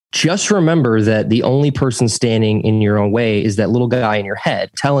just remember that the only person standing in your own way is that little guy in your head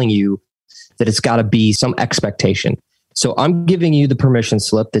telling you that it's got to be some expectation. So I'm giving you the permission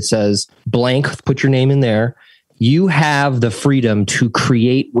slip that says blank, put your name in there. You have the freedom to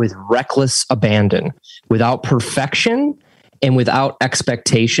create with reckless abandon, without perfection and without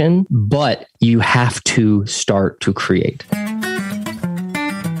expectation, but you have to start to create.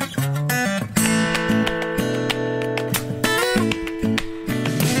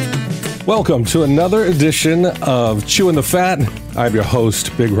 Welcome to another edition of Chewing the Fat. I'm your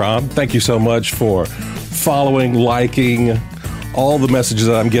host, Big Rob. Thank you so much for following, liking all the messages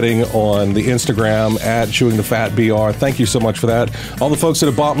that I'm getting on the Instagram at Chewing the Fat BR. Thank you so much for that. All the folks that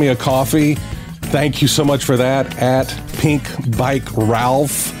have bought me a coffee, thank you so much for that at Pink Bike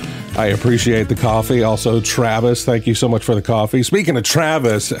Ralph. I appreciate the coffee. Also, Travis, thank you so much for the coffee. Speaking of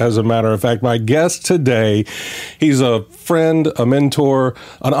Travis, as a matter of fact, my guest today, he's a friend, a mentor,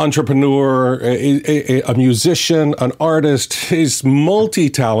 an entrepreneur, a musician, an artist. He's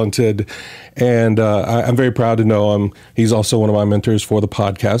multi-talented, and I'm very proud to know him. He's also one of my mentors for the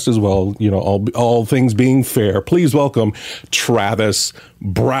podcast as well. You know, all things being fair. Please welcome Travis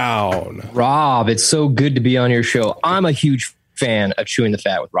Brown. Rob, it's so good to be on your show. I'm a huge fan of Chewing the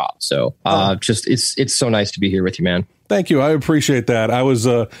Fat with Rob. So it's so nice to be here with you, man. Thank you. I appreciate that. I was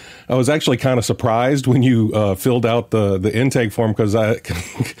actually kind of surprised when you filled out the intake form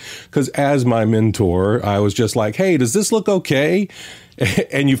because as my mentor, I was just like, hey, does this look okay?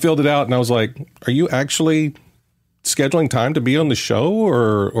 And you filled it out and I was like, are you actually scheduling time to be on the show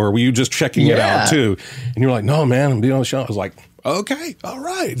or were you just checking it out too? And you're like, no, man, I'm being on the show. I was like, okay, all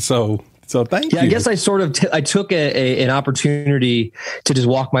right. So thank you. I guess I sort of I took an opportunity to just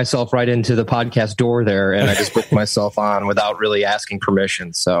walk myself right into the podcast door there, and I just booked myself on without really asking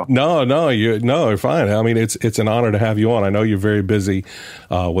permission. So you're fine. I mean, it's an honor to have you on. I know you're very busy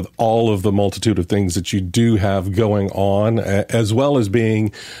with all of the multitude of things that you do have going on, as well as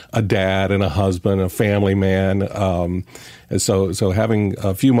being a dad and a husband, a family man. And so having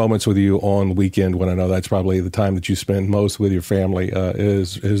a few moments with you on the weekend, when I know that's probably the time that you spend most with your family,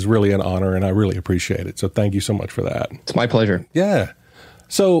 is really an honor, and I really appreciate it. So thank you so much for that. It's my pleasure. Yeah.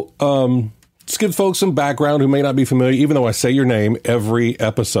 So let's give folks some background who may not be familiar, even though I say your name every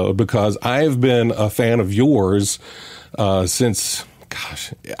episode, because I have been a fan of yours since,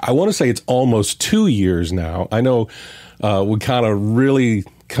 gosh, I want to say it's almost 2 years now. I know we kind of really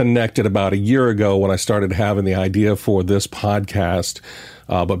connected about a year ago when I started having the idea for this podcast.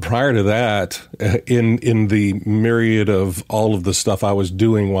 But prior to that, in the myriad of all of the stuff I was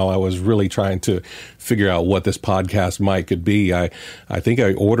doing while I was really trying to figure out what this podcast could be, I think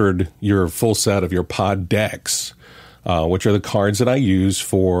I ordered your full set of your pod decks, which are the cards that I use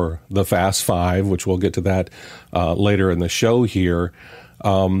for the Fast Five, which we'll get to that later in the show here.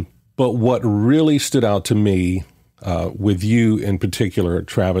 But what really stood out to me with you in particular,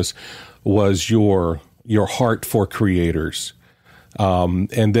 Travis, was your heart for creators,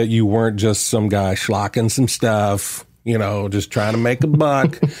 and that you weren't just some guy schlocking some stuff, just trying to make a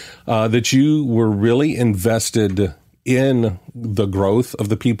buck, that you were really invested in the growth of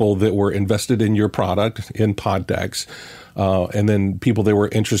the people that were invested in your product, in Pod Decks, and then people that were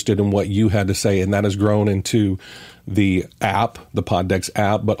interested in what you had to say. And that has grown into the app, the Pod Decks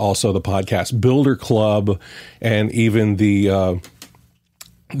app, but also the Podcast Builder Club, and even the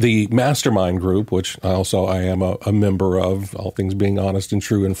mastermind group, which I am a member of, all things being honest and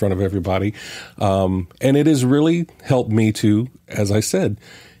true in front of everybody. And it has really helped me to, as I said,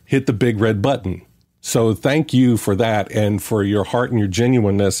 hit the big red button. So thank you for that and for your heart and your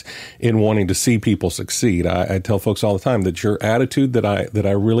genuineness in wanting to see people succeed. I tell folks all the time that your attitude that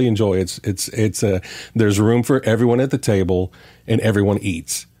I really enjoy, there's room for everyone at the table and everyone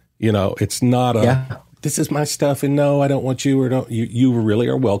eats. It's not this is my stuff and no, I don't want you, or don't you really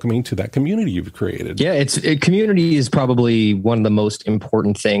are welcoming to that community you've created. Yeah, community is probably one of the most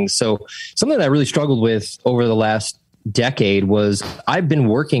important things. So something that I really struggled with over the last decade was I've been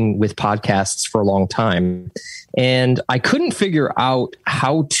working with podcasts for a long time, and I couldn't figure out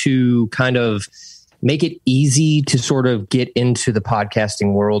how to kind of make it easy to sort of get into the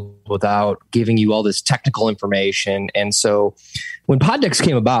podcasting world without giving you all this technical information. And so when Pod Decks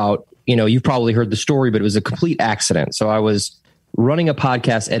came about, you've probably heard the story, but it was a complete accident. So I was running a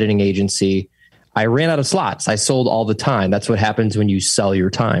podcast editing agency. I ran out of slots. I sold all the time. That's what happens when you sell your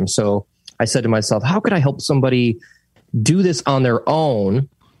time. So I said to myself, how could I help somebody do this on their own,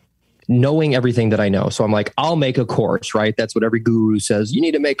 knowing everything that I know? So I'm like, I'll make a course, right? That's what every guru says. You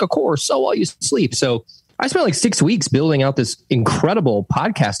need to make a course, so while you sleep. So I spent like 6 weeks building out this incredible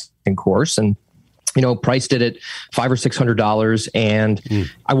podcasting course. And priced it at $500 or $600. And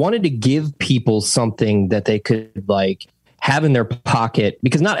I wanted to give people something that they could like have in their pocket,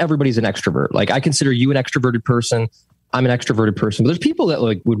 because not everybody's an extrovert. Like, I consider you an extroverted person. I'm an extroverted person, but there's people that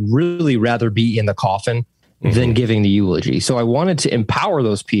like would really rather be in the coffin than giving the eulogy. So I wanted to empower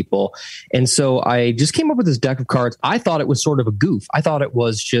those people. And so I just came up with this deck of cards. I thought it was sort of a goof. I thought it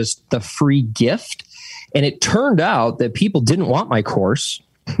was just the free gift. And it turned out that people didn't want my course,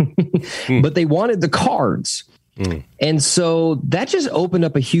 but they wanted the cards. And so that just opened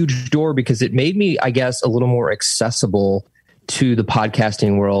up a huge door, because it made me, I guess, a little more accessible to the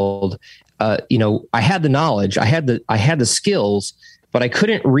podcasting world. I had the knowledge, I had the skills, but I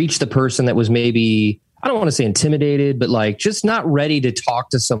couldn't reach the person that was maybe, I don't want to say intimidated, but like just not ready to talk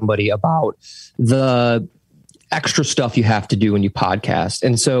to somebody about the extra stuff you have to do when you podcast.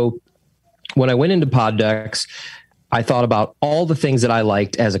 And so when I went into Poddex, I thought about all the things that I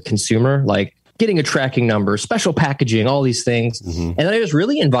liked as a consumer, like getting a tracking number, special packaging, all these things. And then I just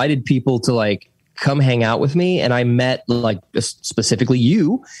really invited people to like come hang out with me. And I met like specifically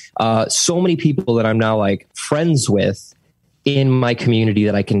you, so many people that I'm now like friends with in my community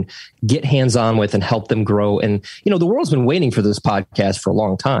that I can get hands-on with and help them grow. And, the world's been waiting for this podcast for a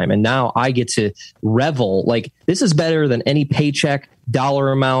long time. And now I get to revel. Like, this is better than any paycheck,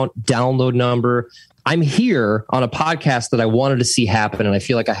 dollar amount, download number. I'm here on a podcast that I wanted to see happen. And I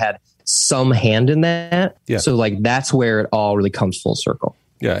feel like I had some hand in that. Yeah. So like, that's where it all really comes full circle.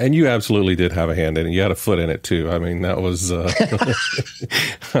 Yeah, and you absolutely did have a hand in it. You had a foot in it too. I mean, that was. I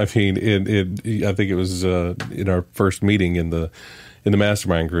think it was in our first meeting in the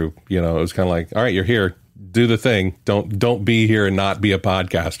mastermind group. It was kind of like, all right, you're here, do the thing. Don't be here and not be a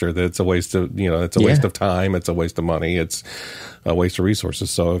podcaster. That's a waste of it's a waste of time. It's a waste of money. It's a waste of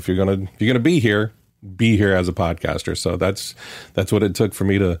resources. So if you're gonna be here as a podcaster. So that's what it took for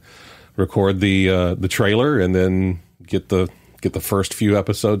me to record the trailer and then get the first few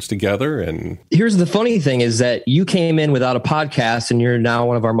episodes together. And here's the funny thing is that you came in without a podcast and you're now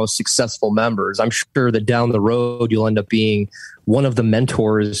one of our most successful members. I'm sure that down the road, you'll end up being one of the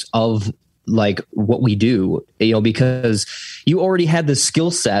mentors of like what we do, because you already had this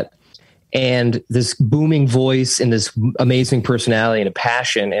skill set and this booming voice and this amazing personality and a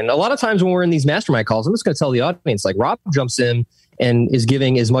passion. And a lot of times when we're in these mastermind calls, I'm just going to tell the audience, like, Rob jumps in and is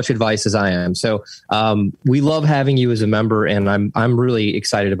giving as much advice as I am. So we love having you as a member, and I'm really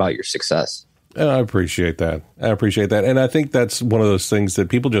excited about your success. And I appreciate that. And I think that's one of those things that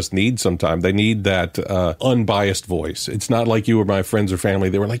people just need sometimes. They need that unbiased voice. It's not like you or my friends or family.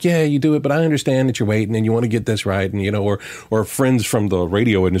 They were like, yeah, you do it, but I understand that you're waiting and you want to get this right. And, or friends from the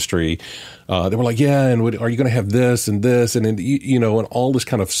radio industry, they were like, yeah, and are you going to have this and this? And, and all this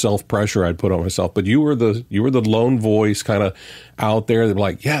kind of self-pressure I'd put on myself. But you were the lone voice kind of out there. They were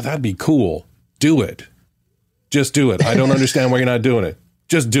like, yeah, that'd be cool. Do it. Just do it. I don't understand why you're not doing it.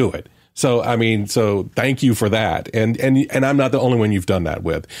 Just do it. So, thank you for that. And I'm not the only one you've done that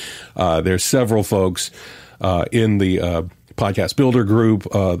with. There's several folks in the Podcast Builder group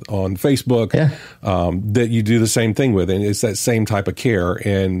on Facebook that you do the same thing with. And it's that same type of care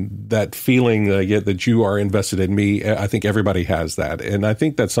and that feeling that you are invested in me. I think everybody has that. And I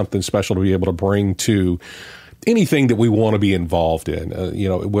think that's something special to be able to bring to anything that we want to be involved in,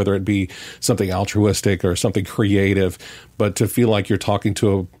 whether it be something altruistic or something creative, but to feel like you're talking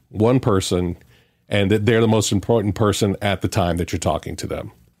to one person and that they're the most important person at the time that you're talking to them.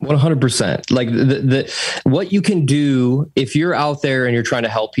 100%. Like the what you can do if you're out there and you're trying to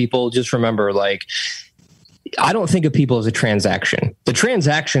help people, just remember, like, I don't think of people as a transaction. The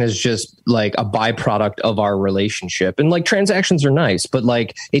transaction is just like a byproduct of our relationship. And like, transactions are nice, but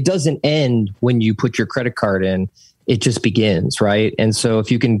like, it doesn't end when you put your credit card in. It just begins. Right. And so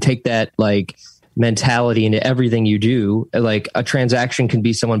if you can take that like mentality into everything you do, like a transaction can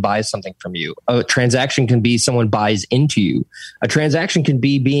be someone buys something from you. A transaction can be someone buys into you. A transaction can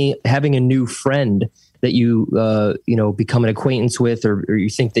be having a new friend that you, become an acquaintance with, or you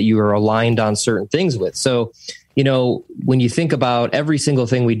think that you are aligned on certain things with. So, when you think about every single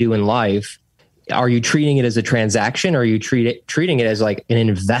thing we do in life, are you treating it as a transaction, or are you treating it as like an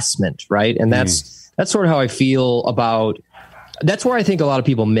investment? Right. And that's sort of how I feel about. That's where I think a lot of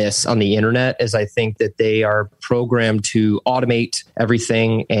people miss on the internet, is I think that they are programmed to automate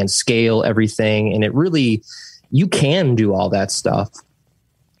everything and scale everything. And it really, you can do all that stuff,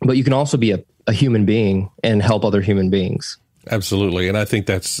 but you can also be a human being and help other human beings. Absolutely. And I think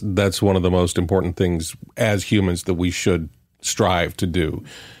that's one of the most important things as humans that we should strive to do,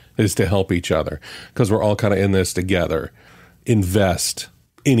 is to help each other, because we're all kind of in this together. Invest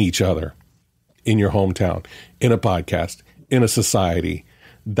in each other, in your hometown, in a podcast, in a society.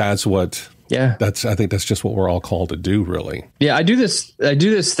 That's what Yeah. I think that's just what we're all called to do, really. Yeah. I do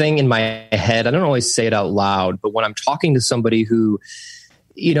this thing in my head. I don't always say it out loud, but when I'm talking to somebody who,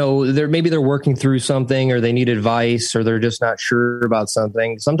 maybe they're working through something, or they need advice, or they're just not sure about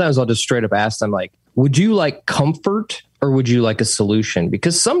something, sometimes I'll just straight up ask them, like, would you like comfort or would you like a solution?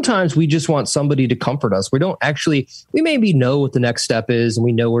 Because sometimes we just want somebody to comfort us. We maybe know what the next step is and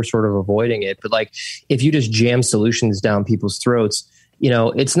we know we're sort of avoiding it. But like, if you just jam solutions down people's throats,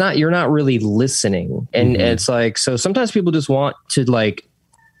 you're not really listening. And it's like, so sometimes people just want to let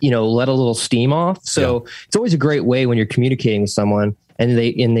a little steam off. So It's always a great way when you're communicating with someone and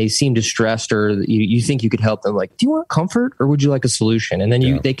they seem distressed, or you think you could help them. Like, do you want comfort or would you like a solution? And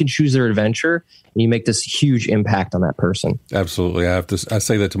then they can choose their adventure, and you make this huge impact on that person. Absolutely. I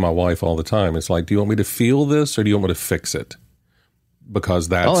say that to my wife all the time. It's like, do you want me to feel this or do you want me to fix it? Because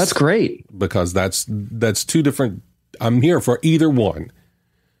that's great. Because that's two different. I'm here for either one.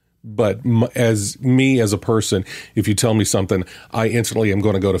 But as a person, if you tell me something, I instantly am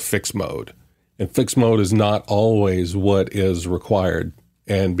going to go to fix mode. And fix mode is not always what is required.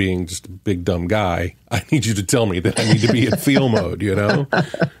 And being just a big dumb guy, I need you to tell me that I need to be in feel mode,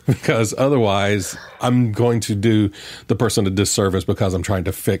 because otherwise I'm going to do the person a disservice because I'm trying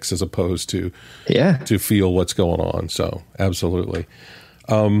to fix as opposed to feel what's going on. So absolutely.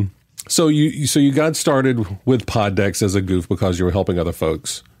 So you got started with Poddex as a goof because you were helping other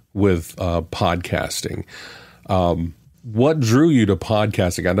folks with podcasting. What drew you to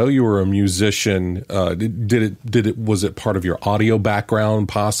podcasting? I know you were a musician. Was it part of your audio background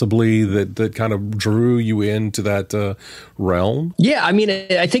possibly that kind of drew you into that realm? Yeah, I mean,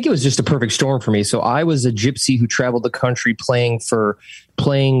 I think it was just a perfect storm for me. So I was a gypsy who traveled the country playing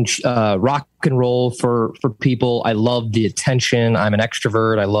rock and roll for people. I loved the attention. I'm an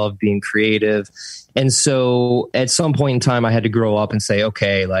extrovert. I love being creative. And so at some point in time, I had to grow up and say,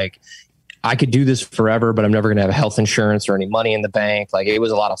 okay, like, I could do this forever, but I'm never going to have health insurance or any money in the bank. Like, it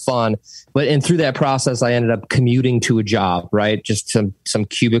was a lot of fun. And through that process, I ended up commuting to a job, right? Just some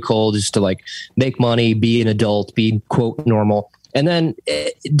cubicle, just to like make money, be an adult, be quote normal. And then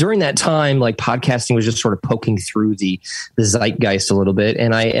during that time, like, podcasting was just sort of poking through the zeitgeist a little bit.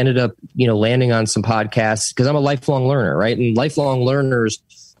 And I ended up, landing on some podcasts because I'm a lifelong learner, right? And lifelong learners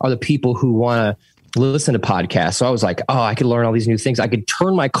are the people who want to listen to podcasts. So I was like, I could learn all these new things. I could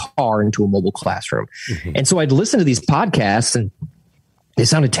turn my car into a mobile classroom. Mm-hmm. And so I'd listen to these podcasts and they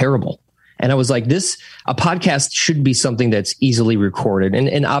sounded terrible. And I was like, a podcast should be something that's easily recorded.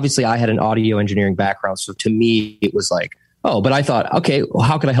 And obviously I had an audio engineering background. So to me, it was like, but I thought, okay, well,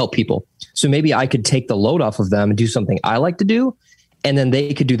 how can I help people? So maybe I could take the load off of them and do something I like to do. And then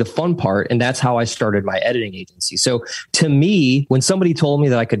they could do the fun part. And that's how I started my editing agency. So to me, when somebody told me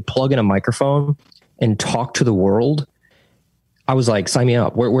that I could plug in a microphone and talk to the world, I was like, sign me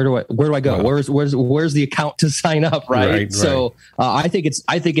up. Where do I go? Wow. Where's the account to sign up? Right. So I think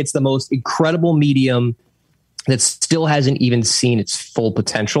it's the most incredible medium that still hasn't even seen its full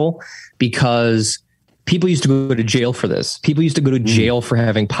potential, because people used to go to jail for this. People used to go to jail for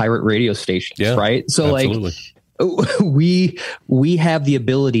having pirate radio stations. Yeah, right. So absolutely. Like we have the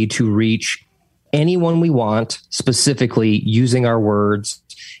ability to reach anyone we want, specifically using our words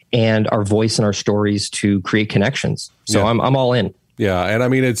and our voice and our stories to create connections. So I'm all in. Yeah. And I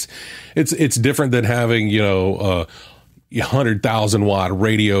mean, it's different than having, a 100,000 watt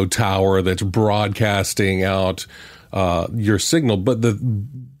radio tower that's broadcasting out your signal. But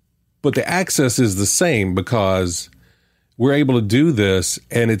the access is the same, because we're able to do this,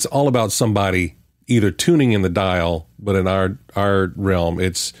 and it's all about somebody either tuning in the dial, but in our realm,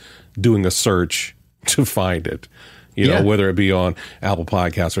 it's doing a search to find it. Whether it be on Apple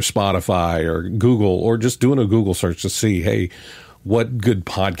Podcasts or Spotify or Google, or just doing a Google search to see, hey, what good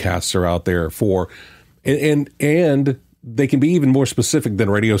podcasts are out there for, and they can be even more specific than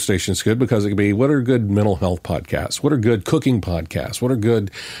radio stations could, because it can be, what are good mental health podcasts? What are good cooking podcasts? What are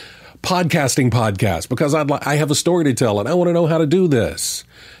good podcasting podcasts? Because I have a story to tell and I want to know how to do this,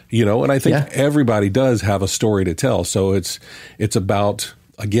 and I think everybody does have a story to tell. So it's about,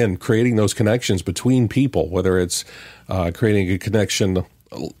 again, creating those connections between people, whether it's creating a connection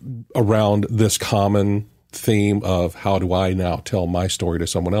around this common theme of how do I now tell my story to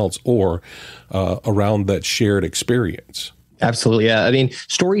someone else, or around that shared experience. Absolutely. Yeah. I mean,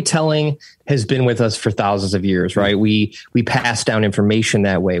 storytelling has been with us for thousands of years, right? We pass down information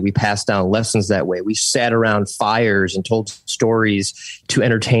that way. We pass down lessons that way. We sat around fires and told stories to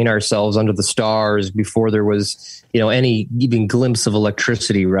entertain ourselves under the stars before there was, any even glimpse of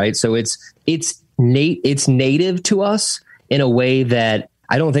electricity, right? So it's native to us in a way that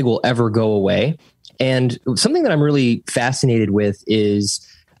I don't think will ever go away. And something that I'm really fascinated with is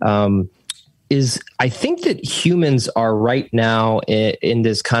is I think that humans are right now in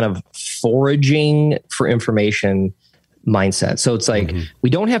this kind of foraging for information mindset. So it's like, we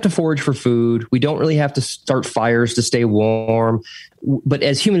don't have to forage for food. We don't really have to start fires to stay warm. But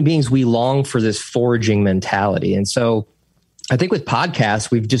as human beings, we long for this foraging mentality. And so I think with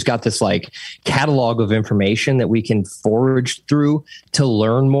podcasts, we've just got this like catalog of information that we can forage through to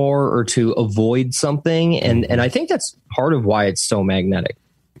learn more or to avoid something. And I think that's part of why it's so magnetic.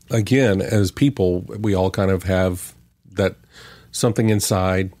 Again, as people, we all kind of have that something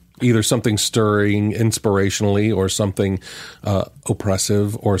inside, either something stirring inspirationally or something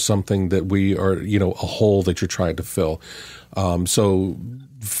oppressive or something that we are, a hole that you're trying to fill. So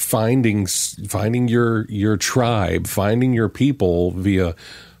finding your tribe, finding your people via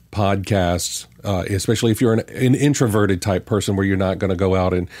podcasts, especially if you're an introverted type person where you're not going to go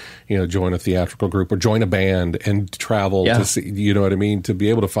out and, join a theatrical group or join a band and travel to see, you know what I mean? To be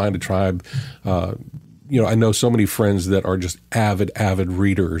able to find a tribe. I know so many friends that are just avid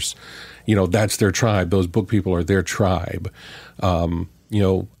readers. That's their tribe. Those book people are their tribe. I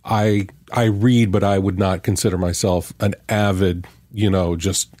read, but I would not consider myself an avid,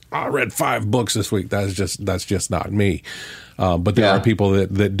 I read 5 books this week. That's just not me. But there are people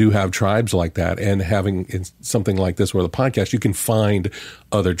that do have tribes like that, and having something like this where the podcast, you can find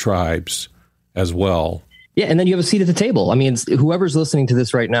other tribes as well. Yeah. And then you have a seat at the table. I mean, whoever's listening to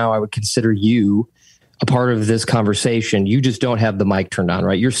this right now, I would consider you a part of this conversation. You just don't have the mic turned on,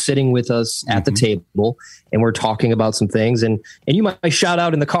 right? You're sitting with us at the table and we're talking about some things, and you might shout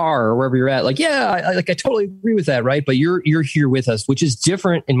out in the car or wherever you're at, like, I totally agree with that. Right. But you're here with us, which is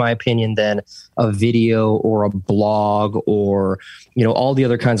different in my opinion than a video or a blog or, all the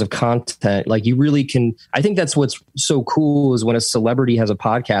other kinds of content. Like you really can, I think that's what's so cool is when a celebrity has a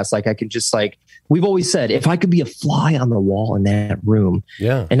podcast, like I could just we've always said, if I could be a fly on the wall in that room,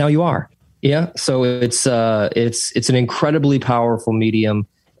 and now you are. Yeah. So it's an incredibly powerful medium.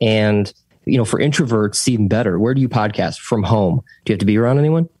 And, for introverts, even better. Where do you podcast? From home. Do you have to be around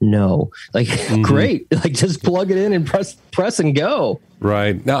anyone? No. Great. Just plug it in and press and go.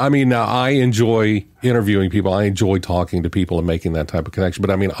 Right. Now, I enjoy interviewing people. I enjoy talking to people and making that type of connection. But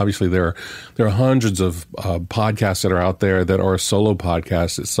obviously there are hundreds of podcasts that are out there that are solo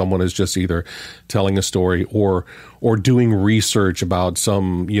podcasts that someone is just either telling a story or doing research about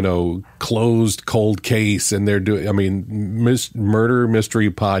some, closed cold case. And they're doing, murder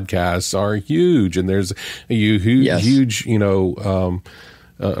mystery podcasts are huge. And there's a huge,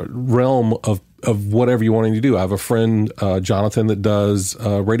 realm of whatever you want to do. I have a friend, Jonathan, that does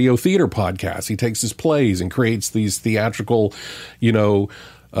radio theater podcasts. He takes his plays and creates these theatrical, theater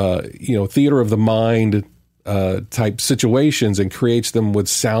of the mind type situations and creates them with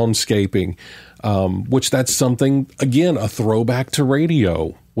soundscaping, which that's something, again, a throwback to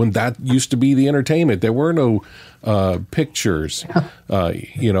radio when that used to be the entertainment. There were no pictures,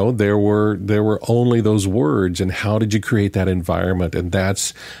 there were only those words. And how did you create that environment? And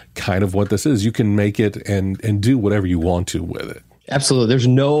that's kind of what this is. You can make it and do whatever you want to with it. Absolutely. There's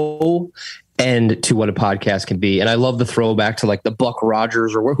no end to what a podcast can be. And I love the throwback to the Buck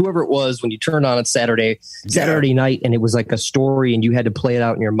Rogers or whoever it was when you turned on Saturday night and it was like a story and you had to play it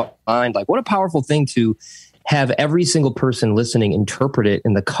out in your mind. What a powerful thing to have every single person listening interpret it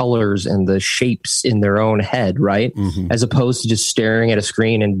in the colors and the shapes in their own head, right? As opposed to just staring at a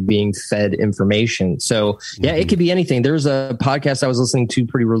screen and being fed information. So it could be anything. There's a podcast I was listening to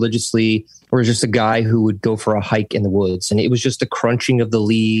pretty religiously where it was just a guy who would go for a hike in the woods and it was just the crunching of the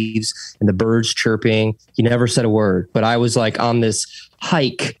leaves and the birds chirping. He never said a word, but I was on this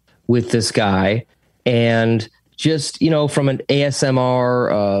hike with this guy and just, from an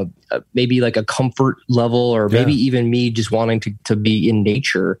ASMR, maybe a comfort level, or maybe even me just wanting to be in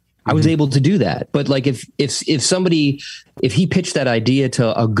nature, I was able to do that. But if he pitched that idea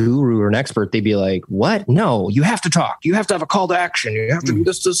to a guru or an expert, they'd be like, what? No, you have to talk. You have to have a call to action. You have to do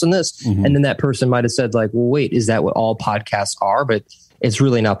this, and this. And then that person might have said well, wait, is that what all podcasts are? But it's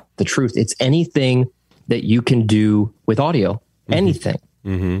really not the truth. It's anything that you can do with audio, anything.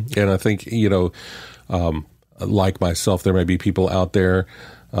 And I think, like myself, there may be people out there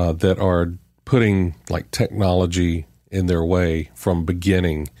that are putting technology in their way from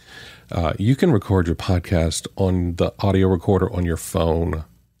beginning. You can record your podcast on the audio recorder on your phone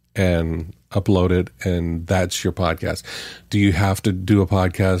and upload it, and that's your podcast. Do you have to do a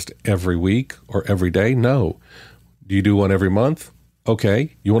podcast every week or every day? No. Do you do one every month?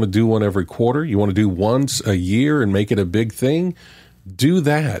 Okay. You want to do one every quarter? You want to do once a year and make it a big thing? Do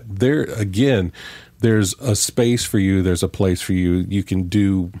that. there's a space for you. There's a place for you. You can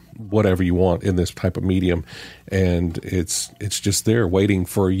do whatever you want in this type of medium. And it's just there waiting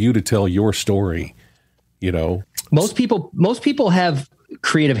for you to tell your story. You know, most people have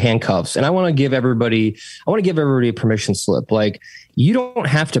creative handcuffs, and I want to give everybody a permission slip. Like, you don't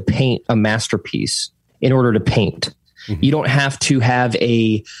have to paint a masterpiece in order to paint. Mm-hmm. You don't have to have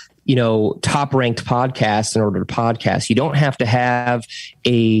a, top ranked podcast in order to podcast. You don't have to have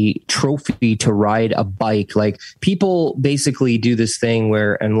a trophy to ride a bike. Like, people basically do this thing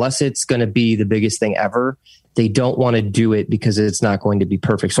where, unless it's going to be the biggest thing ever, they don't want to do it because it's not going to be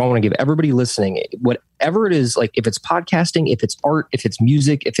perfect. So I want to give everybody listening, whatever it is, like if it's podcasting, if it's art, if it's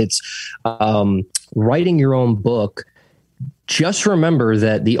music, if it's writing your own book, just remember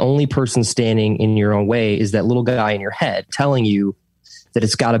that the only person standing in your own way is that little guy in your head telling you that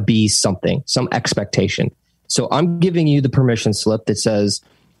it's got to be something, some expectation. So I'm giving you the permission slip that says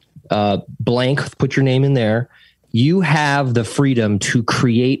blank, put your name in there. You have the freedom to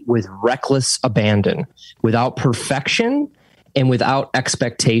create with reckless abandon, without perfection and without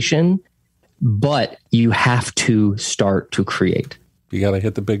expectation, but you have to start to create. You got to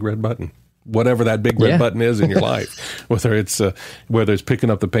hit the big red button, whatever that big red button is in your life, whether it's picking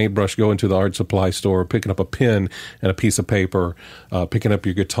up the paintbrush, going to the art supply store, picking up a pen and a piece of paper, picking up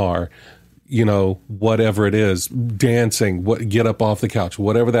your guitar, whatever it is, dancing, get up off the couch,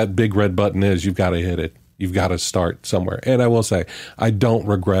 whatever that big red button is, you've got to hit it. You've got to start somewhere. And I will say, I don't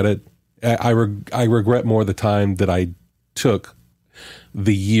regret it. I regret more the time that I took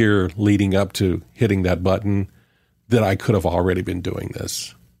the year leading up to hitting that button, that I could have already been doing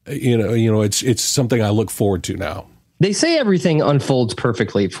this. It's something I look forward to now. They say everything unfolds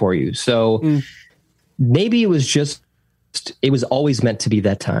perfectly for you. So maybe it was always meant to be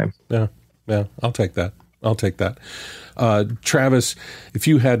that time. Yeah. I'll take that. Travis, if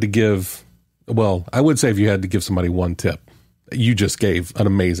you had to give, I would say if you had to give somebody one tip, you just gave an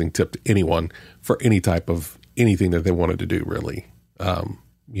amazing tip to anyone for any type of anything that they wanted to do, really.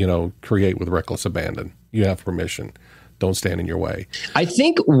 Create with reckless abandon. You have permission. Don't stand in your way. I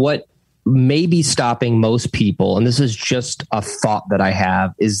think what may be stopping most people, and this is just a thought that I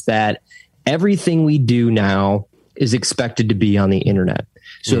have, is that everything we do now is expected to be on the internet.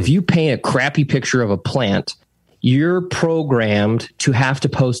 So if you paint a crappy picture of a plant, you're programmed to have to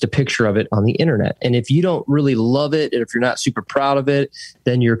post a picture of it on the internet. And if you don't really love it, and if you're not super proud of it,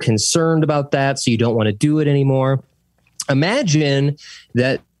 then you're concerned about that. So you don't want to do it anymore. Imagine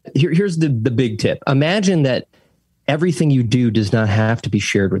that here's the big tip. Imagine that everything you do does not have to be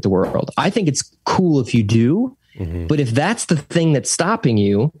shared with the world. I think it's cool if you do, but if that's the thing that's stopping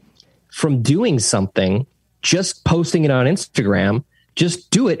you from doing something, just posting it on Instagram,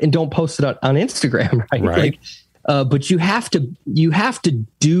 just do it and don't post it on Instagram, right? But you have to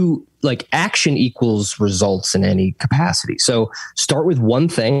do, like, action equals results in any capacity. So start with one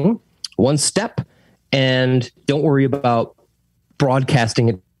thing, one step, and don't worry about broadcasting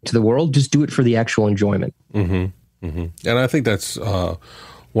it to the world. Just do it for the actual enjoyment. And I think that's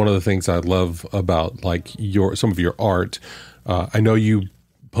one of the things I love about, like, some of your art. I know you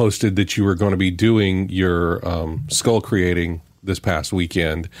posted that you were going to be doing your skull creating this past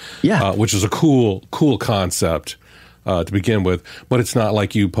weekend, which is a cool concept to begin with. But it's not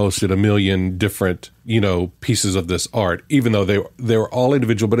like you posted a million different, pieces of this art, even though they were all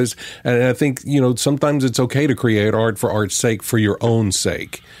individual. But and I think, sometimes it's okay to create art for art's sake, for your own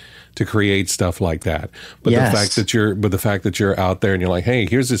sake, to create stuff like that. But the fact that you're out there and you're like, hey,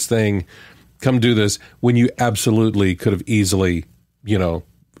 here's this thing, come do this, when you absolutely could have easily,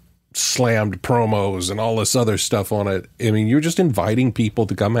 slammed promos and all this other stuff on it. I mean, you're just inviting people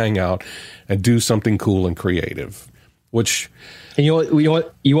to come hang out and do something cool and creative, which, and you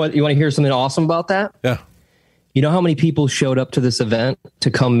want to hear something awesome about that? Yeah. You know how many people showed up to this event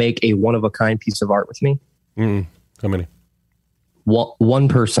to come make a one-of-a-kind piece of art with me? How many? One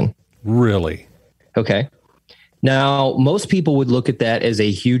person. Really? Okay. Now, most people would look at that as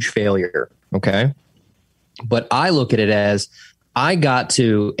a huge failure. Okay. But I look at it as, I got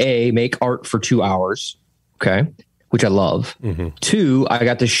to make art for 2 hours. Okay. Which I love. 2, I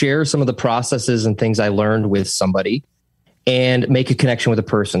got to share some of the processes and things I learned with somebody and make a connection with a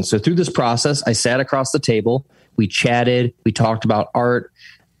person. So through this process, I sat across the table, we chatted, we talked about art.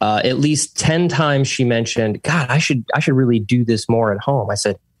 At least 10 times she mentioned, God, I should really do this more at home. I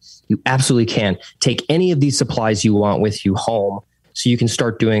said, you absolutely can. Take any of these supplies you want with you home so you can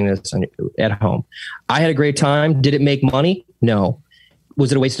start doing this at home. I had a great time. Did it make money? No.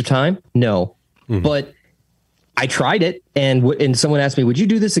 Was it a waste of time? No. But I tried it, and someone asked me, would you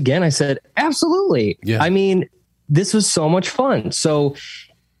do this again? I said, absolutely. Yeah. I mean, this was so much fun. So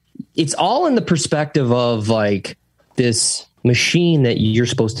it's all in the perspective of like this machine that you're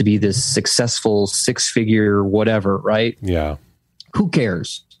supposed to be this successful 6-figure whatever, right? Yeah. Who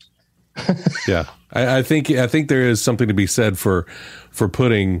cares? Yeah. I think there is something to be said for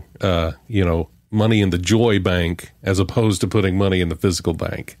putting, money in the joy bank as opposed to putting money in the physical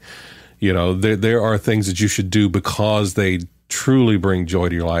bank. There are things that you should do because they truly bring joy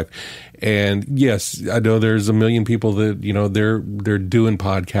to your life. And yes, I know there's a million people that, they're doing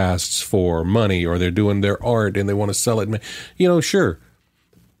podcasts for money, or they're doing their art and they want to sell it. Sure.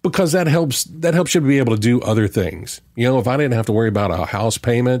 Because that helps you be able to do other things. If I didn't have to worry about a house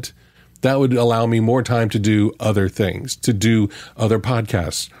payment, that would allow me more time to do other things, to do other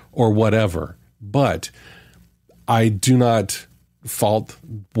podcasts or whatever. But I do not fault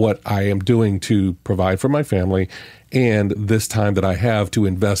what I am doing to provide for my family and this time that I have to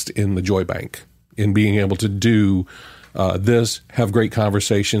invest in the Joy Bank, in being able to do this, have great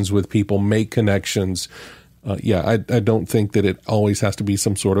conversations with people, make connections. I don't think that it always has to be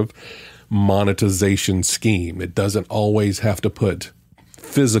some sort of monetization scheme. It doesn't always have to put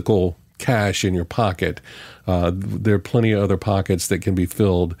physical cash in your pocket. There are plenty of other pockets that can be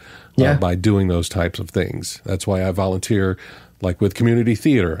filled by doing those types of things. That's why I volunteer, like with community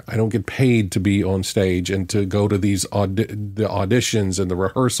theater. I don't get paid to be on stage and to go to these the auditions and the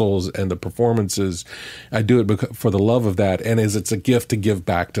rehearsals and the performances. I do it for the love of that, and it's a gift to give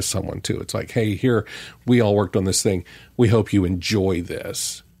back to someone too. It's like, hey, here, we all worked on this thing. We hope you enjoy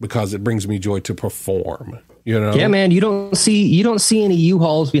this because it brings me joy to perform. Yeah, man. You don't see any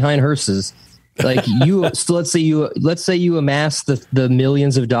U-Hauls behind hearses. Like so let's say you amass the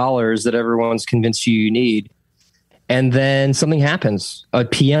millions of dollars that everyone's convinced you need, and then something happens. A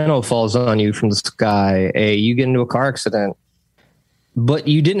piano falls on you from the sky. You get into a car accident, but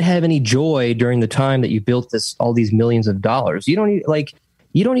you didn't have any joy during the time that you built all these millions of dollars. You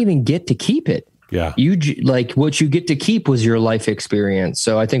don't even get to keep it. Yeah. What you get to keep was your life experience.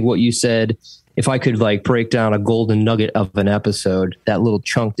 So I think what you said, if I could break down a golden nugget of an episode, that little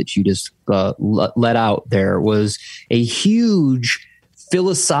chunk that you just let out there was a huge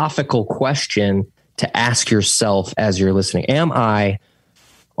philosophical question to ask yourself as you're listening. Am I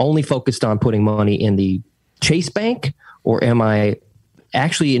only focused on putting money in the Chase Bank, or am I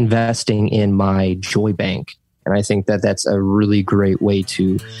actually investing in my Joy Bank? And I think that that's a really great way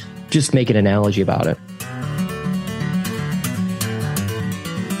to just make an analogy about it.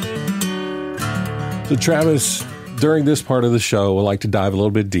 So Travis, during this part of the show, I like to dive a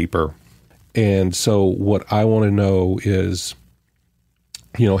little bit deeper. And so what I want to know is,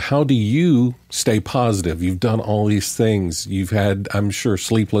 how do you stay positive? You've done all these things. You've had, I'm sure,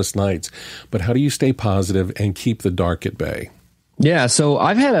 sleepless nights. But how do you stay positive and keep the dark at bay? Yeah, so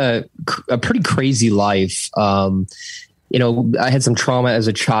I've had a pretty crazy life. I had some trauma as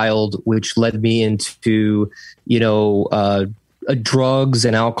a child, which led me into, drugs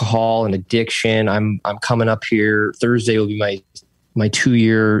and alcohol and addiction. I'm coming up here. Thursday will be my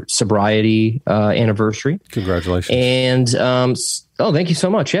 2-year sobriety anniversary. Congratulations. And thank you so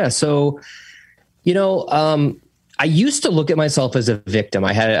much. Yeah. So, I used to look at myself as a victim.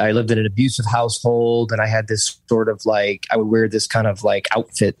 I lived in an abusive household, and I had this sort of I would wear this kind of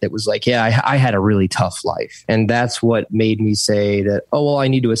outfit that was I had a really tough life. And that's what made me say that, I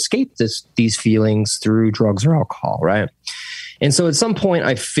need to escape these feelings through drugs or alcohol. Right. And so at some point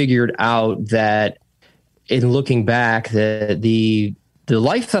I figured out that in looking back, that the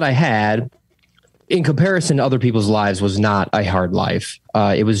life that I had in comparison to other people's lives was not a hard life.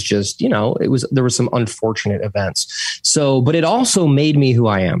 It was just, there were some unfortunate events. So, but it also made me who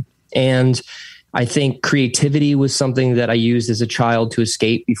I am. And I think creativity was something that I used as a child to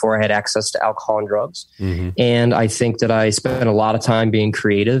escape before I had access to alcohol and drugs. Mm-hmm. And I think that I spent a lot of time being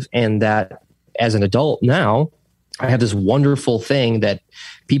creative, and that as an adult now, I have this wonderful thing that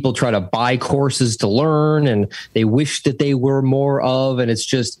people try to buy courses to learn, and they wish that they were more of, and it's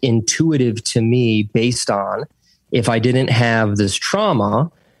just intuitive to me based on, if I didn't have this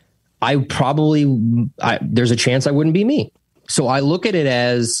trauma, there's a chance I wouldn't be me. So I look at it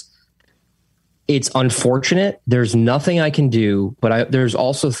as, it's unfortunate. There's nothing I can do, but there's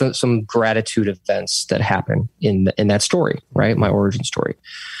also some gratitude events that happen in that story, right? My origin story.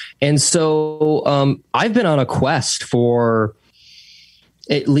 And so I've been on a quest for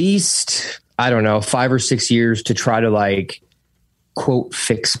at least, 5 or 6 years to try to quote,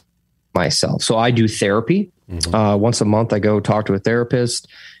 fix myself. So I do therapy. Mm-hmm. Once a month, I go talk to a therapist,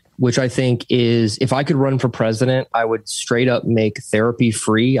 which I think is, if I could run for president, I would straight up make therapy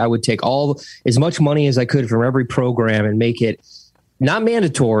free. I would take as much money as I could from every program and make it not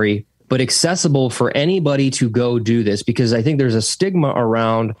mandatory, but accessible for anybody to go do this, because I think there's a stigma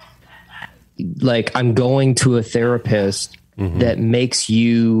around like I'm going to a therapist that makes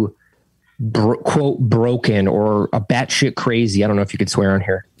you quote broken or a batshit crazy. I don't know if you could swear on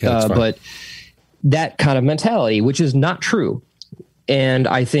here, but that kind of mentality, which is not true. And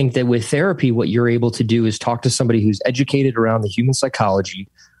I think that with therapy, what you're able to do is talk to somebody who's educated around the human psychology,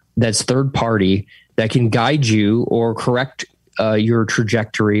 that's third party, that can guide you or correct your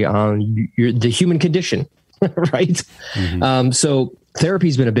trajectory on the human condition, right? So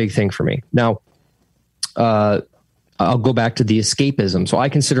therapy's been a big thing for me. Now, I'll go back to the escapism. So I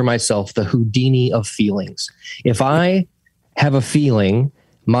consider myself the Houdini of feelings. If I have a feeling,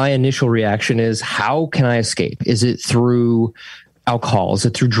 my initial reaction is, how can I escape? Is it through alcohol? Is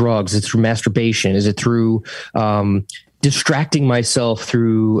it through drugs? Is it through masturbation? Is it through distracting myself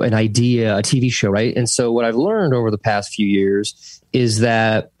through an idea, a TV show, right? And so what I've learned over the past few years is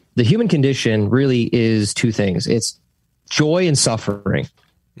that the human condition really is two things. It's joy and suffering.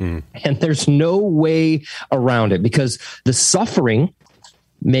 And there's no way around it, because the suffering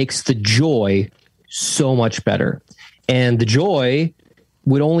makes the joy so much better. And the joy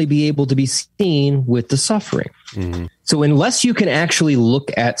would only be able to be seen with the suffering. So unless you can actually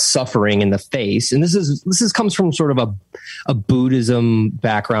look at suffering in the face, and this comes from sort of a Buddhism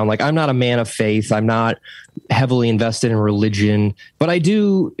background. Like, I'm not a man of faith. I'm not heavily invested in religion, but I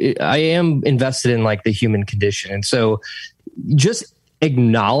am invested in like the human condition. And so just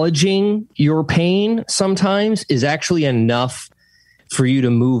acknowledging your pain sometimes is actually enough for you to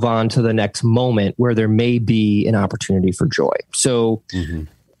move on to the next moment where there may be an opportunity for joy. So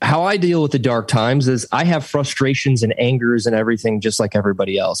how I deal with the dark times is I have frustrations and angers and everything just like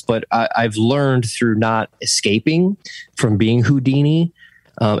everybody else. But I've learned through not escaping from being Houdini,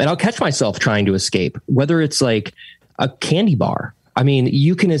 and I'll catch myself trying to escape, whether it's like a candy bar. I mean,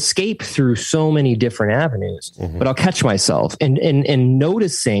 you can escape through so many different avenues, but I'll catch myself. And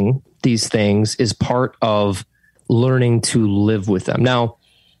noticing these things is part of learning to live with them. Now,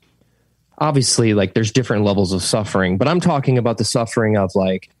 obviously, like, there's different levels of suffering, but I'm talking about the suffering of,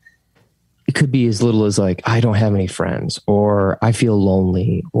 like, it could be as little as like, I don't have any friends, or I feel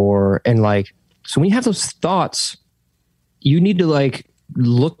lonely, and like, so when you have those thoughts, you need to like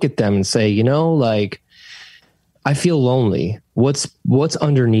look at them and say, like, I feel lonely. What's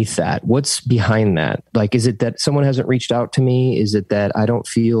underneath that? What's behind that? Like, is it that someone hasn't reached out to me? Is it that I don't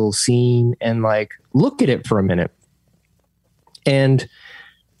feel seen? And like, look at it for a minute. And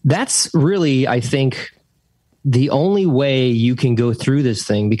that's really, I think, the only way you can go through this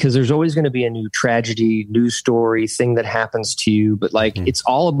thing, because there's always going to be a new tragedy, news story, thing that happens to you. But like, it's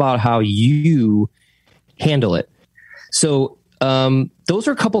all about how you handle it. So those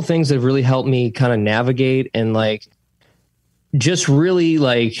are a couple things that have really helped me kind of navigate and like, just really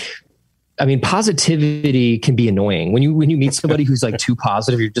like, I mean, positivity can be annoying when you meet somebody who's like too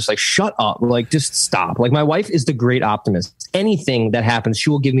positive. You're just like, shut up, like, just stop. Like, my wife is the great optimist. Anything that happens, she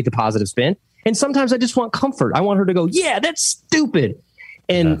will give me the positive spin. And sometimes I just want comfort. I want her to go, yeah, that's stupid.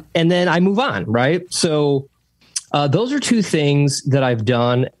 And then I move on. Right. So those are two things that I've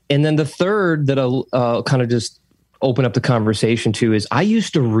done. And then the third that I'll kind of just open up the conversation to is, I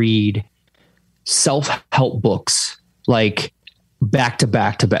used to read self-help books, like back to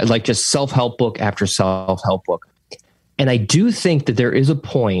back to back, like just self-help book after self-help book. And I do think that there is a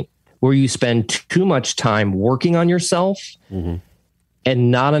point where you spend too much time working on yourself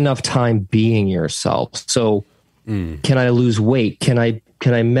and not enough time being yourself. So can I lose weight? Can I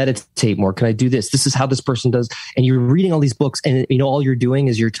meditate more? Can I do this? This is how this person does. And you're reading all these books, and all you're doing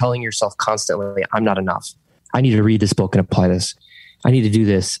is you're telling yourself constantly, I'm not enough. I need to read this book and apply this. I need to do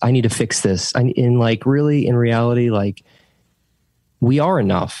this. I need to fix this. In reality, like, we are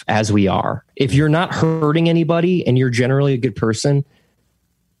enough as we are. If you're not hurting anybody and you're generally a good person,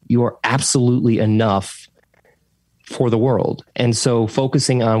 you are absolutely enough for the world. And so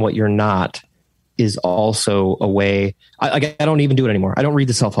focusing on what you're not is also a way. I don't even do it anymore. I don't read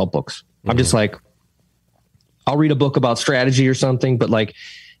the self-help books. I'm just like, I'll read a book about strategy or something, but like,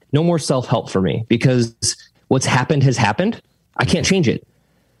 no more self-help for me, because what's happened has happened. I can't change it.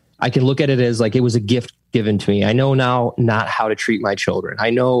 I can look at it as like, it was a gift given to me. I know now not how to treat my children. I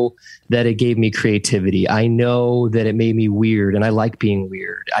know that it gave me creativity. I know that it made me weird, and I like being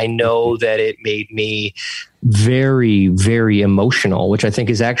weird. I know that it made me very, very emotional, which I think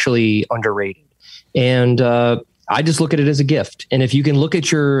is actually underrated. And I just look at it as a gift. And if you can look at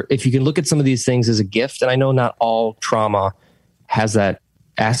some of these things as a gift, and I know not all trauma has that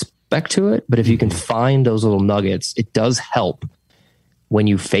aspect to it, but if you can find those little nuggets, it does help when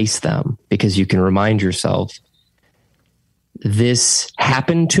you face them, because you can remind yourself, this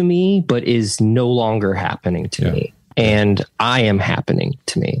happened to me, but is no longer happening to me. And I am happening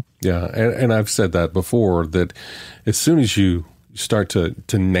to me. Yeah. And I've said that before, that as soon as you start to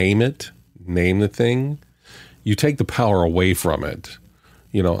name the thing, you take the power away from it.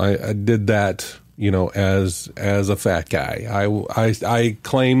 I did that, as a fat guy. I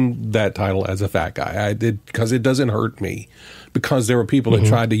claim that title as a fat guy. I did, because it doesn't hurt me, because there were people that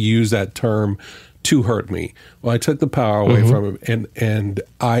tried to use that term to hurt me. Well, I took the power away from it, and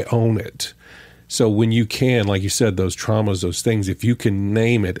I own it. So when you can, like you said, those traumas, those things, if you can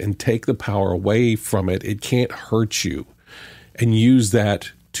name it and take the power away from it, it can't hurt you, and use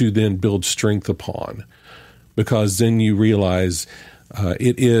that to then build strength upon, because then you realize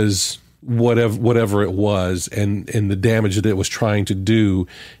it is whatever it was, and the damage that it was trying to do,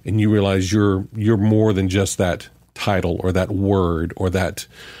 and you realize you're more than just that title or that word or that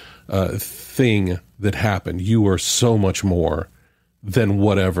thing that happened. You are so much more than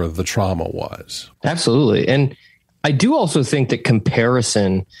whatever the trauma was. Absolutely. And I do also think that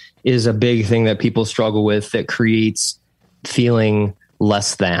comparison is a big thing that people struggle with, that creates feeling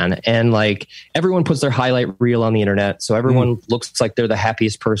less than. And like, everyone puts their highlight reel on the internet, so everyone looks like they're the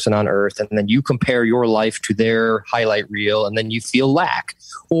happiest person on earth. And then you compare your life to their highlight reel, and then you feel lack.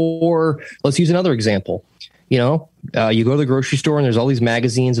 Or let's use another example. You go to the grocery store and there's all these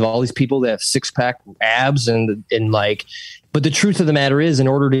magazines of all these people that have six-pack abs and like, but the truth of the matter is, in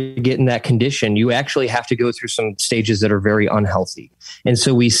order to get in that condition, you actually have to go through some stages that are very unhealthy. And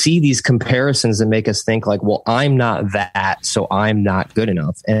so we see these comparisons that make us think like, well, I'm not that, so I'm not good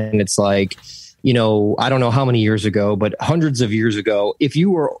enough. And it's like, I don't know how many years ago, but hundreds of years ago, if you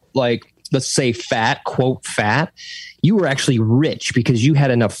were like, let's say fat, quote fat, you were actually rich because you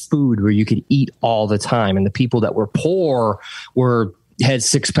had enough food where you could eat all the time. And the people that were poor had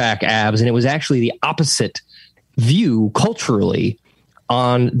six-pack abs. And it was actually the opposite view culturally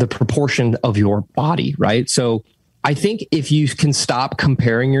on the proportion of your body, right? So I think if you can stop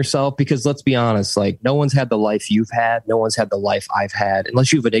comparing yourself, because let's be honest, like, no one's had the life you've had, no one's had the life I've had,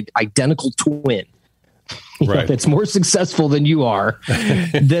 unless you have an identical twin that's more successful than you are,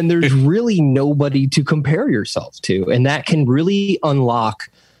 then there's really nobody to compare yourself to. And that can really unlock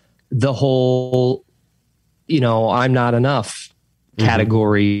the whole, I'm not enough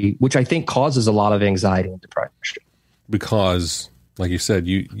category, which I think causes a lot of anxiety and depression. Because, like you said,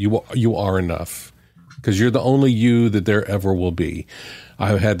 you are enough, because you're the only you that there ever will be.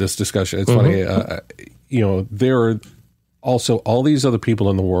 I've had this discussion. It's funny, there are also all these other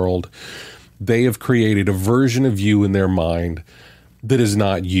people in the world. They have created a version of you in their mind that is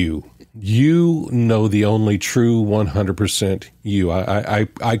not you. You know the only true 100% you.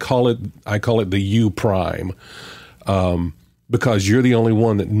 I call it the you prime. Because you're the only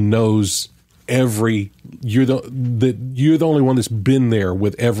one that knows you're the only one that's been there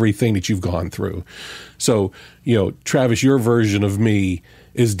with everything that you've gone through. So, Travis, your version of me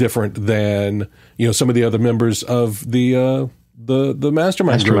is different than, some of the other members of the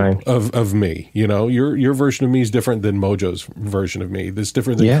mastermind group of me. Your version of me is different than Mojo's version of me. It's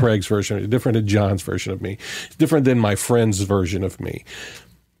different than Craig's version, different than John's version of me. It's different than my friend's version of me.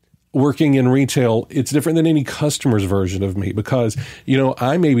 Working in retail, it's different than any customer's version of me, because,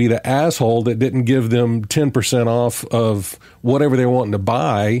 I may be the asshole that didn't give them 10% off of whatever they're wanting to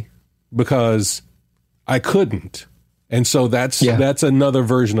buy because I couldn't. And so that's another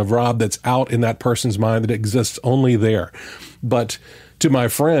version of Rob that's out in that person's mind that exists only there. But to my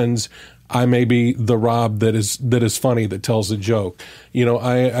friends, I may be the Rob that is funny, that tells a joke.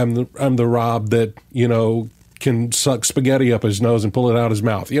 I'm the Rob that, can suck spaghetti up his nose and pull it out his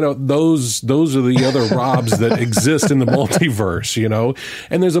mouth. Those are the other Robs that exist in the multiverse,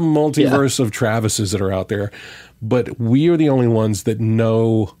 and there's a multiverse of Travises that are out there, but we are the only ones that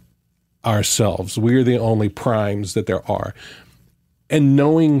know ourselves. We are the only primes that there are. And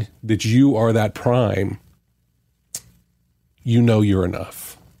knowing that you are that prime, you're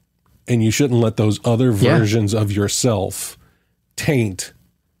enough, and you shouldn't let those other versions of yourself taint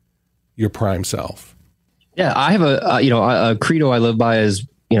your prime self. Yeah, I have a credo I live by is,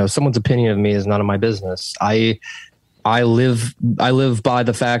 someone's opinion of me is none of my business. I live by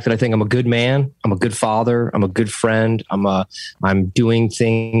the fact that I think I'm a good man, I'm a good father, I'm a good friend, I'm doing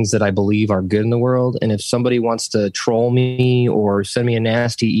things that I believe are good in the world. And if somebody wants to troll me or send me a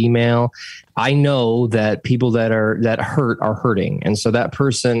nasty email, I know that people that hurt are hurting. And so that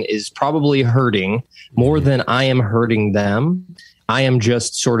person is probably hurting more than I am hurting them. I am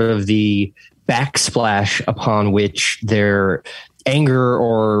just sort of the backsplash upon which their anger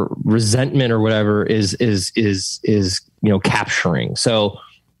or resentment or whatever is capturing. So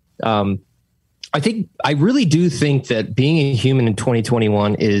I really do think that being a human in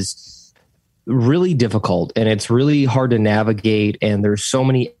 2021 is really difficult, and it's really hard to navigate. And there's so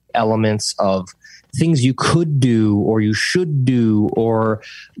many elements of things you could do or you should do or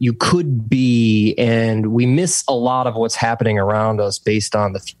you could be. And we miss a lot of what's happening around us based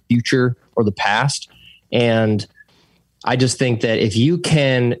on the future or the past. And I just think that if you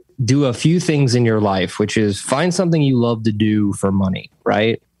can do a few things in your life, which is find something you love to do for money,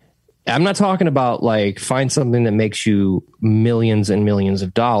 right? I'm not talking about like find something that makes you millions and millions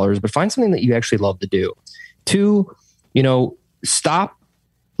of dollars, but find something that you actually love to do. 2, stop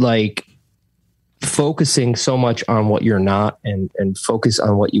like focusing so much on what you're not and focus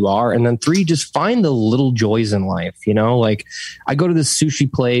on what you are. And then 3, just find the little joys in life. Like I go to this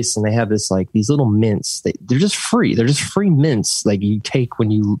sushi place and they have this, like these little mints. They're just free. They're just free mints. Like you take when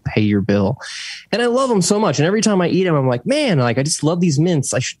you pay your bill. And I love them so much. And every time I eat them, I'm like, man, like I just love these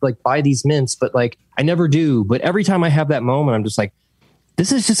mints. I should like buy these mints, but like I never do. But every time I have that moment, I'm just like,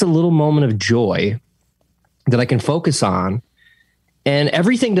 this is just a little moment of joy that I can focus on. And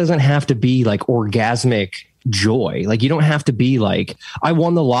everything doesn't have to be like orgasmic joy. Like you don't have to be like, I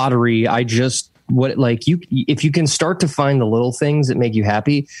won the lottery. If you can start to find the little things that make you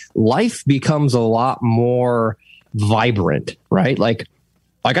happy, life becomes a lot more vibrant, right? Like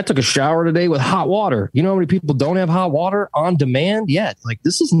I took a shower today with hot water. You know how many people don't have hot water on demand yet? Like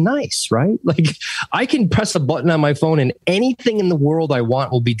this is nice, right? Like I can press a button on my phone and anything in the world I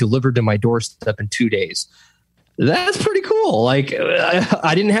want will be delivered to my doorstep in 2 days. That's pretty cool. Like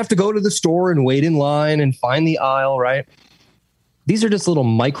I didn't have to go to the store and wait in line and find the aisle, right? These are just little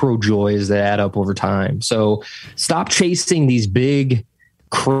micro joys that add up over time. So stop chasing these big,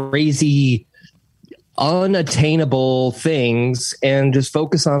 crazy, unattainable things and just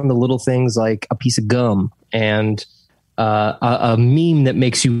focus on the little things like a piece of gum and a meme that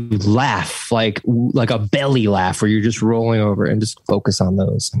makes you laugh, like a belly laugh where you're just rolling over, and just focus on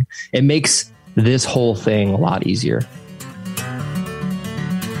those. And it makes this whole thing a lot easier.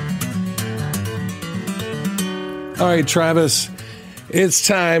 All right, Travis, it's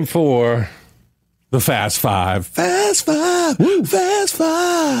time for the Fast Five. Fast Five. Woo. Fast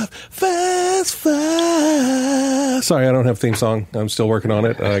Five. Fast Five. Sorry, I don't have a theme song. I'm still working on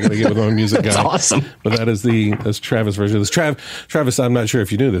it. I got to get with my music guy. That's awesome. But that's Travis' version of this. Travis, I'm not sure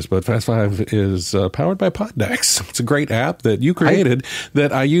if you knew this, but Fast Five is powered by Poddex. It's a great app that you created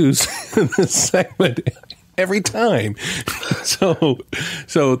that I use in this segment every time. So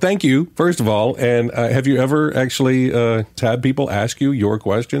thank you, first of all. And have you ever actually had people ask you your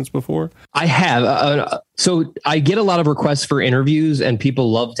questions before? I have. So I get a lot of requests for interviews and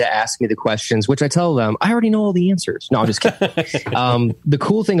people love to ask me the questions, which I tell them, I already know all the answers. No, I'm just kidding. The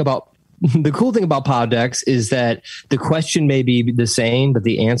cool thing about Poddex is that the question may be the same, but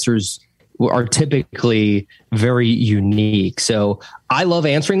the answers are typically very unique. So I love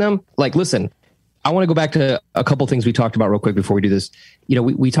answering them. Like, listen, I want to go back to a couple things we talked about real quick before we do this.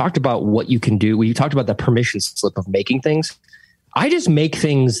 We talked about what you can do. We talked about the permission slip of making things. I just make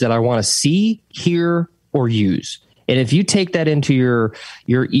things that I want to see, hear, or use. And if you take that into your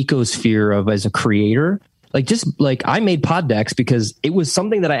ecosphere of as a creator, like I made Poddex because it was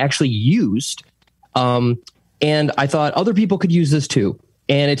something that I actually used. And I thought other people could use this too.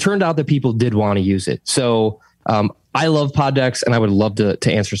 And it turned out that people did want to use it. So I love Poddex and I would love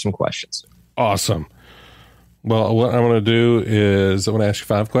to answer some questions. Awesome. Well, what I'm going to do is I'm going to ask you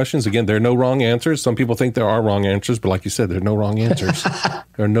 5 questions. Again, there are no wrong answers. Some people think there are wrong answers, but like you said, there are no wrong answers.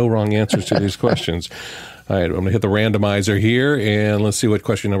 There are no wrong answers to these questions. All right, I'm going to hit the randomizer here, and let's see what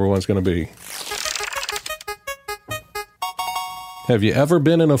question number 1 is going to be. Have you ever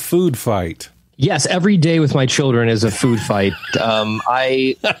been in a food fight? Yes, every day with my children is a food fight.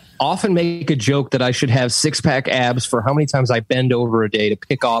 I often make a joke that I should have 6-pack abs for how many times I bend over a day to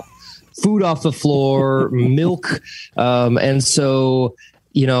pick up food off the floor, milk. And so,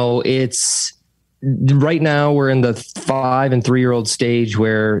 it's right now we're in the 5 and 3-year-old stage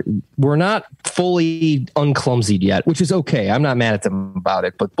where we're not fully unclumsied yet, which is okay. I'm not mad at them about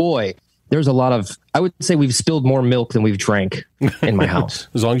it, but boy, there's a lot of, I would say we've spilled more milk than we've drank in my house.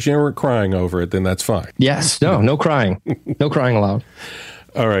 As long as you weren't crying over it, then that's fine. Yes. No crying. No crying allowed.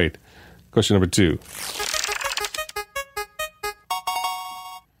 All right. Question number 2.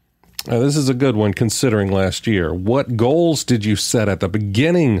 This is a good one considering last year. What goals did you set at the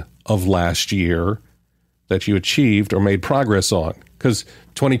beginning of last year that you achieved or made progress on? Because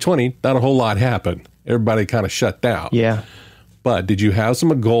 2020, not a whole lot happened. Everybody kind of shut down. Yeah. But did you have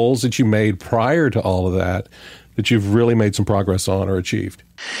some goals that you made prior to all of that you've really made some progress on or achieved?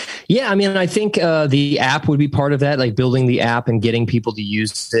 Yeah, I mean, I think the app would be part of that, like building the app and getting people to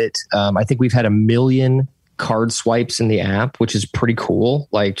use it. I think we've had 1 million card swipes in the app, which is pretty cool.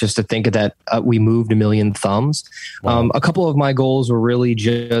 Like just to think of that, we moved 1 million thumbs. Wow. A couple of my goals were really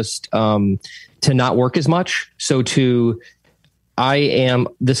just to not work as much. So this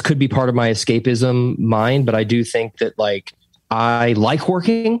could be part of my escapism mind, but I do think that like I like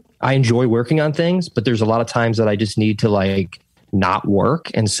working. I enjoy working on things, but there's a lot of times that I just need to like not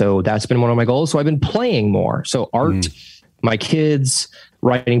work. And so that's been one of my goals. So I've been playing more. So art, my kids,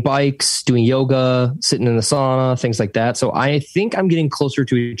 riding bikes, doing yoga, sitting in the sauna, things like that. So I think I'm getting closer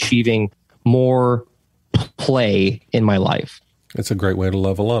to achieving more play in my life. That's a great way to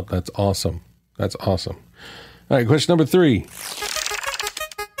level up. That's awesome. That's awesome. All right, question number 3.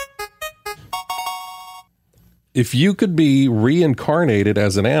 If you could be reincarnated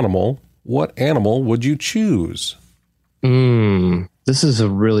as an animal, what animal would you choose? This is a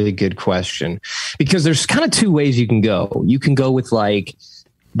really good question because there's kind of 2 ways you can go. You can go with like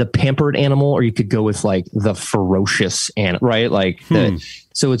the pampered animal, or you could go with like the ferocious animal, right? Like,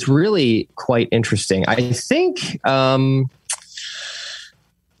 so it's really quite interesting. I think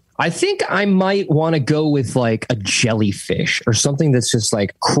I might want to go with like a jellyfish or something that's just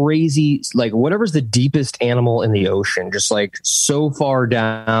like crazy, like whatever's the deepest animal in the ocean, just like so far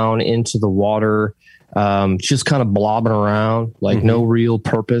down into the water, just kind of blobbing around, like no real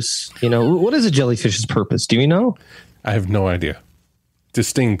purpose. You know, what is a jellyfish's purpose? Do you know? I have no idea. To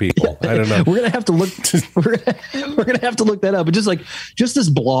sting people. I don't know. We're gonna have to look. We're gonna have to look that up. But just this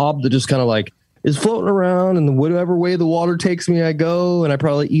blob that just kind of like is floating around, and whatever way the water takes me, I go, and I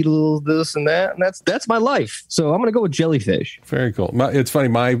probably eat a little of this and that, and that's my life. So I'm gonna go with jellyfish. Very cool. It's funny.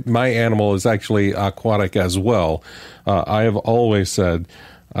 My animal is actually aquatic as well. I have always said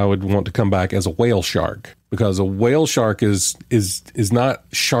I would want to come back as a whale shark, because a whale shark is not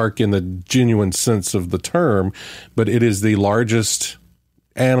shark in the genuine sense of the term, but it is the largest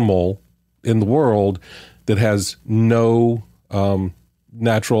animal in the world that has no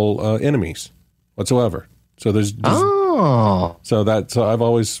natural enemies whatsoever. So so I've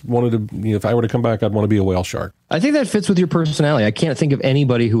always wanted to, if I were to come back, I'd want to be a whale shark. I think that fits with your personality. I can't think of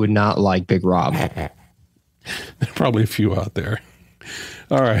anybody who would not like Big Rob. There are probably a few out there.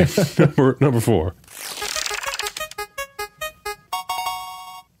 All right. Number 4.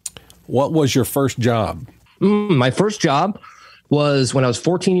 What was your first job? My first job was when I was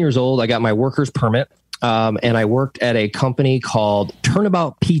 14 years old. I got my worker's permit, and I worked at a company called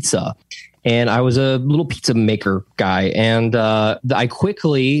Turnabout Pizza. And I was a little pizza maker guy. And I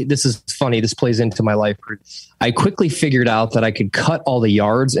quickly, this is funny, this plays into my life. I quickly figured out that I could cut all the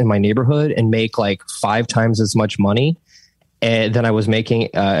yards in my neighborhood and make like 5 times as much money than I was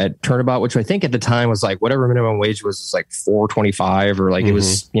making at Turnabout, which I think at the time was like whatever minimum wage was like $4.25 or like it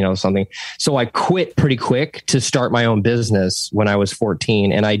was, something. So I quit pretty quick to start my own business when I was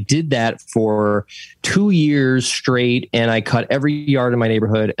 14. And I did that for 2 years straight. And I cut every yard in my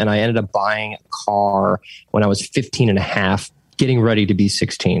neighborhood. And I ended up buying a car when I was 15 and a half, getting ready to be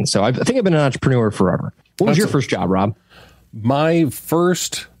 16. So I think I've been an entrepreneur forever. What was your first job, Rob? My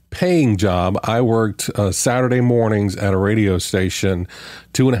first paying job, I worked Saturday mornings at a radio station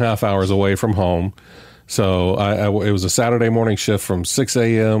 2.5 hours away from home. So it was a Saturday morning shift from 6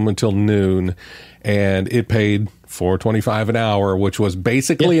 a.m. until noon, and it paid $4.25 an hour, which was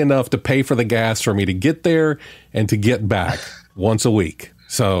basically enough to pay for the gas for me to get there and to get back once a week.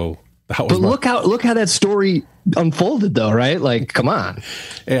 So that was. But look how that story unfolded, though, right? Like, come on.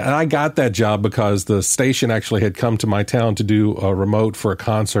 And I got that job because the station actually had come to my town to do a remote for a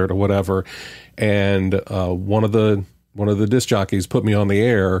concert or whatever, and one of the disc jockeys put me on the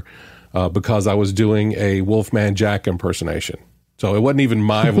air because I was doing a Wolfman Jack impersonation. So it wasn't even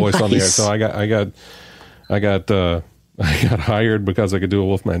my voice on the air. So I got hired because I could do a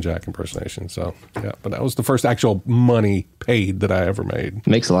Wolfman Jack impersonation. So yeah, but that was the first actual money paid that I ever made.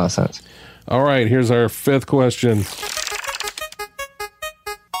 Makes a lot of sense. All right, here's our 5th question.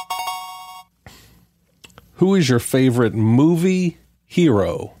 Who is your favorite movie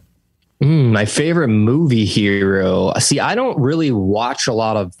hero? My favorite movie hero. See, I don't really watch a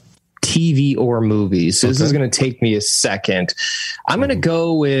lot of TV or movies, so this is going to take me a second. I'm going to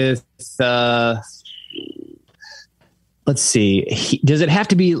go with, let's see. Does it have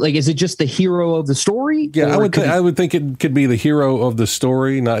to be like, is it just the hero of the story? Yeah, I would think it could be the hero of the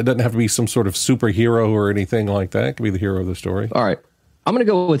story. It doesn't have to be some sort of superhero or anything like that. It could be the hero of the story. All right. I'm going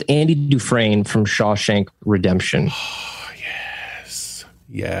to go with Andy Dufresne from Shawshank Redemption. Oh, yes.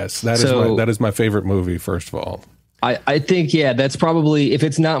 Yes. That is my favorite movie, first of all. I think, that's probably, if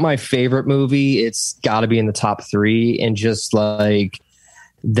it's not my favorite movie, it's got to be in the top 3. And just like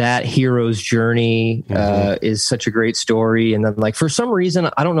that hero's journey is such a great story. And then like, for some reason,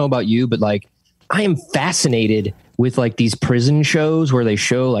 I don't know about you, but like, I am fascinated with like these prison shows where they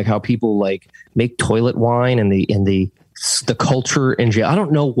show like how people like make toilet wine and the culture in jail. I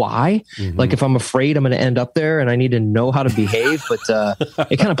don't know why. Mm-hmm. Like if I'm afraid I'm going to end up there and I need to know how to behave, but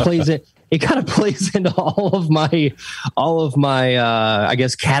it kind of plays it. It kind of plays into all of my, I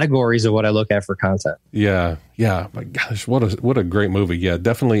guess, categories of what I look at for content. Yeah. Yeah. My gosh, what a great movie. Yeah.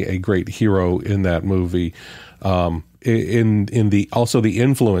 Definitely a great hero in that movie. In the, also the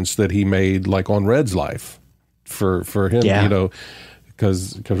influence that he made like on Red's life for him, you know,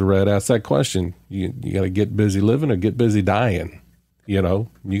 because Red asked that question, you got to get busy living or get busy dying, you know,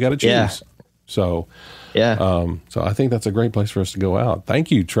 you got to choose. Yeah. So, so I think that's a great place for us to go out. Thank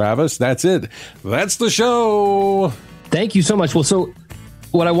you, Travis. That's it. That's the show. Thank you so much. Well, so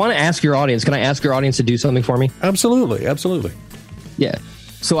what I want to ask your audience, can I ask your audience to do something for me? Absolutely. Absolutely. Yeah.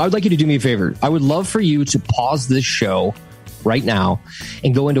 So I would like you to do me a favor. I would love for you to pause this show right now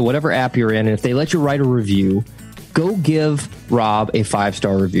and go into whatever app you're in. And if they let you write a review, go give Rob a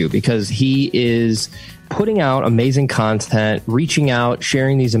 5-star review, because he is putting out amazing content, reaching out,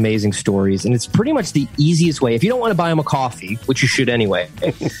 sharing these amazing stories. And it's pretty much the easiest way. If you don't want to buy him a coffee, which you should anyway,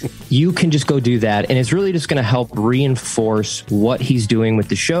 you can just go do that. And it's really just going to help reinforce what he's doing with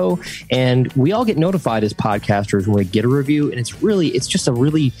the show. And we all get notified as podcasters when we get a review. And it's just a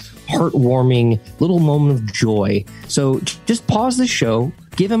really heartwarming little moment of joy. So just pause the show,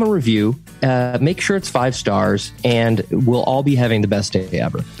 give him a review, make sure it's 5 stars, and we'll all be having the best day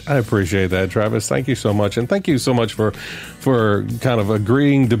ever. I appreciate that, Travis. Thank you so much. And thank you so much for kind of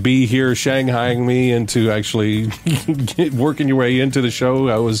agreeing to be here, shanghaiing me into actually working your way into the show.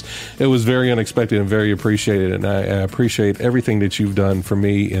 It was very unexpected and very appreciated. And I appreciate everything that you've done for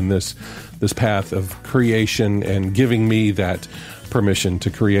me in this path of creation and giving me that permission to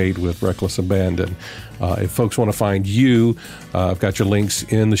create with reckless abandon. If folks want to find you, I've got your links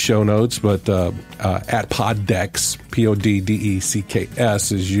in the show notes, but at Poddex,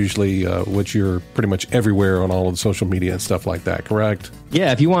 Poddecks is usually what you're pretty much everywhere on all of the social media and stuff like that, correct?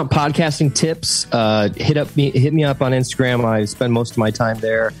 Yeah, if you want podcasting tips, hit me up on Instagram. I spend most of my time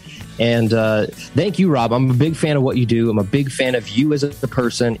there. And thank you, Rob. I'm a big fan of what you do. I'm a big fan of you as a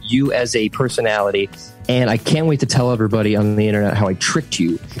person, you as a personality. And I can't wait to tell everybody on the internet how I tricked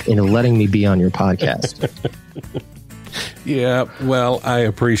you into letting me be on your podcast. Yeah, well, I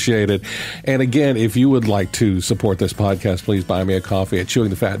appreciate it. And again, if you would like to support this podcast, please buy me a coffee at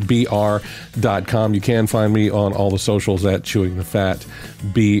chewingthefatbr.com. You can find me on all the socials at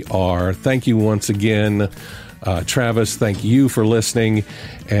chewingthefatbr. Thank you once again, Travis. Thank you for listening.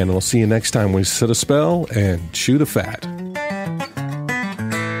 And we'll see you next time we sit a spell and chew the fat.